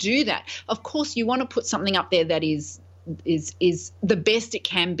can do that. Of course, you want to put something up there that is the best it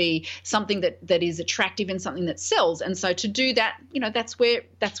can be, something that is attractive and something that sells. And so to do that, that's where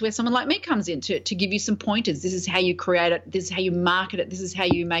someone like me comes in to give you some pointers. This is how you create it. This is how you market it. This is how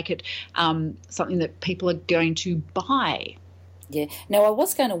you make it something that people are going to buy. Yeah. Now, I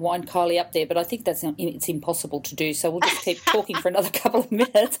was going to wind Kylie up there, but I think it's impossible to do, so we'll just keep talking for another couple of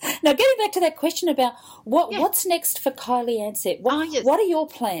minutes. Now, getting back to that question about what's next for Kylie Ansett. What are your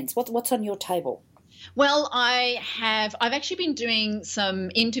plans? What's on your table? Well, I've actually been doing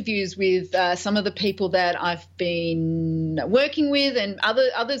some interviews with some of the people that I've been working with, and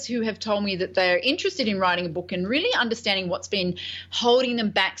others who have told me that they're interested in writing a book and really understanding what's been holding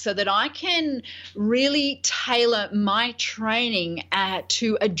them back, so that I can really tailor my training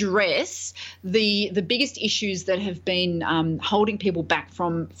to address the biggest issues that have been holding people back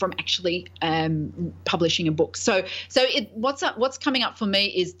from actually publishing a book. So what's coming up for me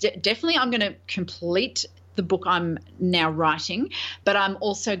is definitely I'm going to complete the the book I'm now writing, but I'm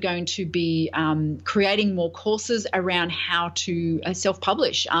also going to be creating more courses around how to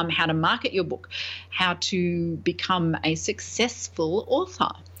self-publish, how to market your book, how to become a successful author.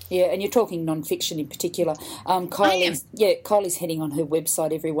 Yeah, and you're talking non-fiction in particular. Kylie's heading on her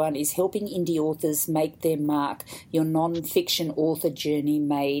website, everyone, is helping indie authors make their mark. Your non-fiction author journey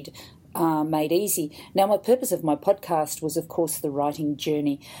made easy. Now, my purpose of my podcast was, of course, the writing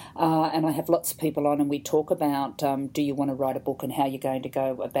journey, and I have lots of people on and we talk about do you want to write a book and how you're going to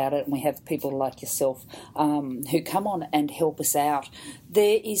go about it, and we have people like yourself who come on and help us out.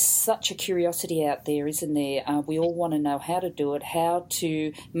 There is such a curiosity out there, isn't there? We all want to know how to do it, how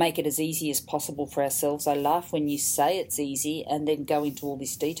to make it as easy as possible for ourselves. I laugh when you say it's easy and then go into all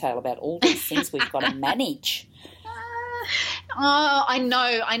this detail about all these things we've got to manage. Oh, I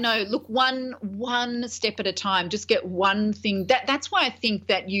know. Look, one step at a time. Just get one thing. That's why I think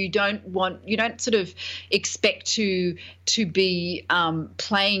that you don't sort of expect to be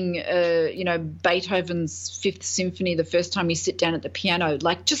playing Beethoven's Fifth Symphony the first time you sit down at the piano.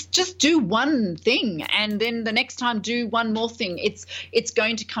 Like just do one thing, and then the next time do one more thing. It's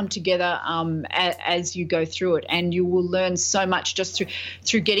going to come together as you go through it, and you will learn so much just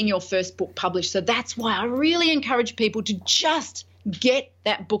through getting your first book published. So that's why I really encourage people to just get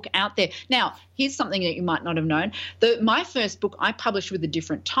that book out there. Now, here's something that you might not have known. My first book I published with a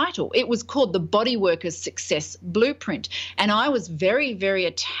different title. It was called The Bodyworker's Success Blueprint, and I was very, very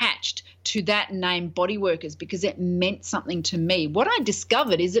attached to that name, Bodyworkers, because it meant something to me. What I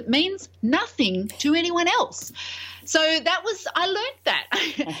discovered is it means nothing to anyone else. So I learned that.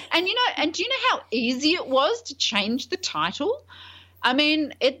 And do you know how easy it was to change the title? I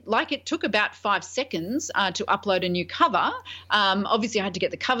mean, it took about 5 seconds to upload a new cover. Obviously, I had to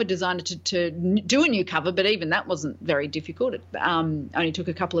get the cover designer to do a new cover, but even that wasn't very difficult. It only took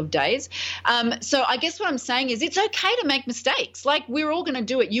a couple of days. So I guess what I'm saying is it's okay to make mistakes. Like, we're all going to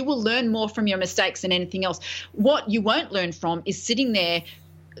do it. You will learn more from your mistakes than anything else. What you won't learn from is sitting there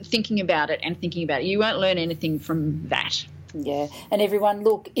thinking about it. You won't learn anything from that. Yeah, and everyone,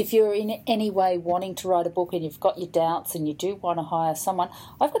 look, if you're in any way wanting to write a book and you've got your doubts and you do want to hire someone,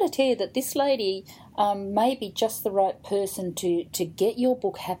 I've got to tell you that this lady may be just the right person to get your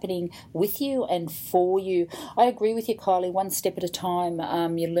book happening with you and for you. I agree with you, Kylie, one step at a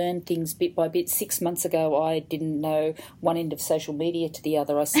time. You learn things bit by bit. 6 months ago, I didn't know one end of social media to the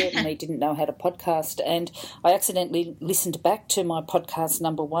other. I certainly didn't know how to podcast, and I accidentally listened back to my podcast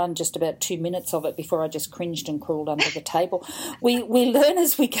number 1, just about 2 minutes of it before I just cringed and crawled under the table. We learn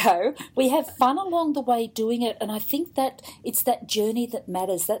as we go. We have fun along the way doing it, and I think that it's that journey that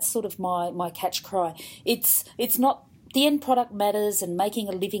matters. That's sort of my catch cry. It's not the end product matters and making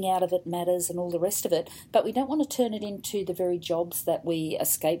a living out of it matters and all the rest of it, but we don't want to turn it into the very jobs that we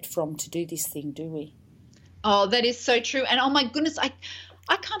escaped from to do this thing, do we? Oh, that is so true. And oh my goodness, I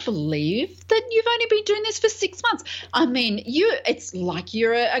can't believe that you've only been doing this for 6 months. I mean, it's like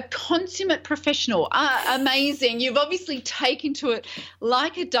you're a consummate professional. Amazing. You've obviously taken to it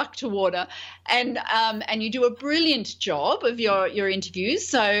like a duck to water, and you do a brilliant job of your interviews.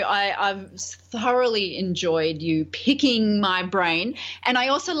 So I've thoroughly enjoyed you picking my brain. And I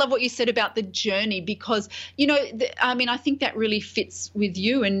also love what you said about the journey, because, I think that really fits with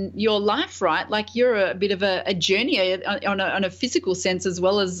you and your life, right? Like, you're a bit of a journey on a physical sense as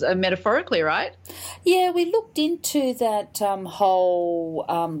well as metaphorically, right? Yeah, we looked into that whole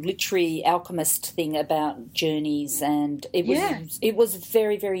literary alchemist thing about journeys, and it was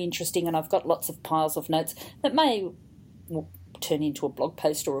very, very interesting, and I've got lots of piles of notes that may turn into a blog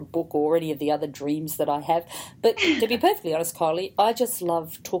post or a book or any of the other dreams that I have. But to be perfectly honest, Kylie, I just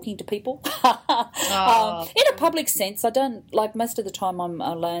love talking to people. In a public sense, I don't, like, most of the time I'm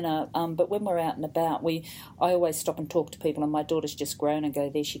a loner, but when we're out and about, I always stop and talk to people, and my daughter's just grown and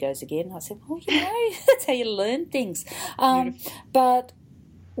go, there she goes again. I said, well, that's how you learn things. But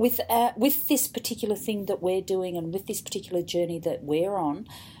with this particular thing that we're doing and with this particular journey that we're on,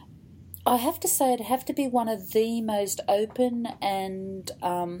 I have to say it'd have to be one of the most open and,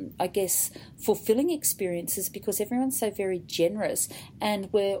 I guess, fulfilling experiences, because everyone's so very generous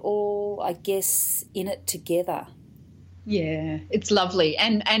and we're all, I guess, in it together. Yeah, it's lovely.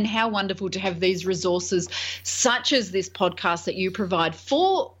 And how wonderful to have these resources such as this podcast that you provide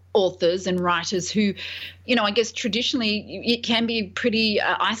for authors and writers who, I guess traditionally it can be a pretty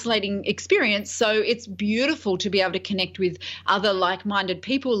isolating experience. So it's beautiful to be able to connect with other like-minded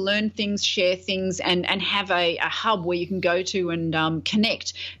people, learn things, share things, and have a hub where you can go to and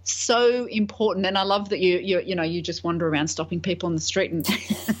connect. So important. And I love that you just wander around stopping people on the street and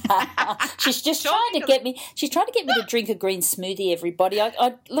she's just trying to get me. She's trying to get me to drink a green smoothie. Everybody,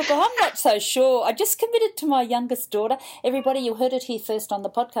 look, I'm not so sure. I just committed to my youngest daughter. Everybody, you heard it here first on the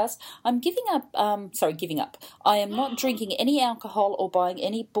podcast. I'm giving up. I am not drinking any alcohol or buying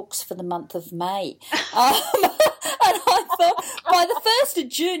any books for the month of May. And I thought by the 1st of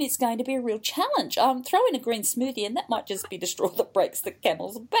June it's going to be a real challenge. Throw in a green smoothie and that might just be the straw that breaks the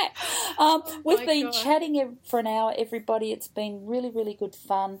camel's back. We've been chatting for an hour, everybody. It's been really, really good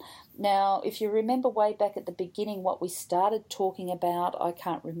fun. Now, if you remember way back at the beginning what we started talking about, I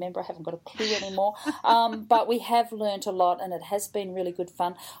can't remember. I haven't got a clue anymore. But we have learnt a lot and it has been really good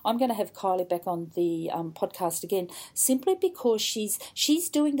fun. I'm going to have Kylie back on the podcast again simply because she's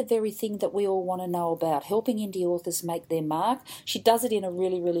doing the very thing that we all want to know about, helping indie authors make their mark. She does it in a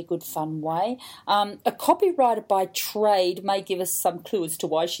really, really good fun way. A copywriter by trade may give us some clue as to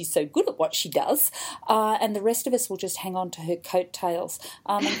why she's so good at what she does, and the rest of us will just hang on to her coattails.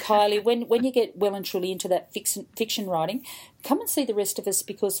 And Kylie, when you get well and truly into that fiction writing, come and see the rest of us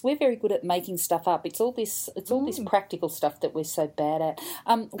because we're very good at making stuff up. It's all this practical stuff that we're so bad at.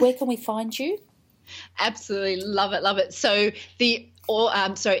 Where can we find you? Absolutely love it. So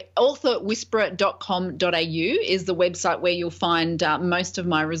authorwhisperer.com.au is the website where you'll find most of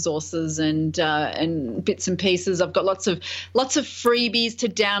my resources and bits and pieces. I've got lots of freebies to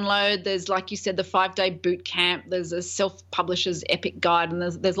download. There's, like you said, the 5-day boot camp. There's a self-publisher's epic guide, and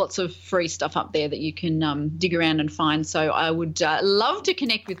there's lots of free stuff up there that you can dig around and find. So I would love to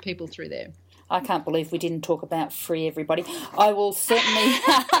connect with people through there. I can't believe we didn't talk about free, everybody. I will certainly,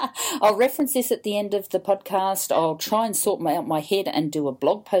 I'll reference this at the end of the podcast. I'll try and sort out my head and do a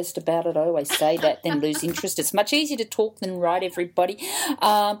blog post about it. I always say that, then lose interest. It's much easier to talk than write, everybody.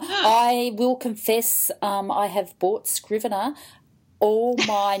 I will confess I have bought Scrivener. All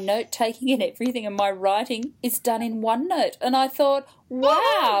my note-taking and everything and my writing is done in OneNote. And I thought,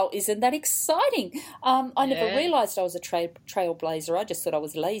 wow, isn't that exciting? I never realised I was a trailblazer. I just thought I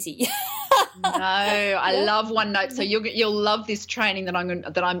was lazy. No, I love OneNote. So you'll love this training that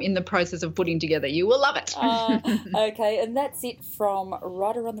I'm in the process of putting together. You will love it. Okay, and that's it from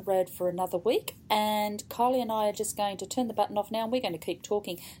Writer on the Road for another week. And Kylie and I are just going to turn the button off now and we're going to keep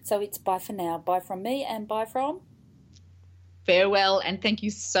talking. So it's bye for now. Bye from me and bye from... Farewell, and thank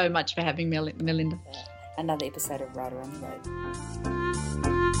you so much for having me, Melinda. Another episode of Writer on the Road.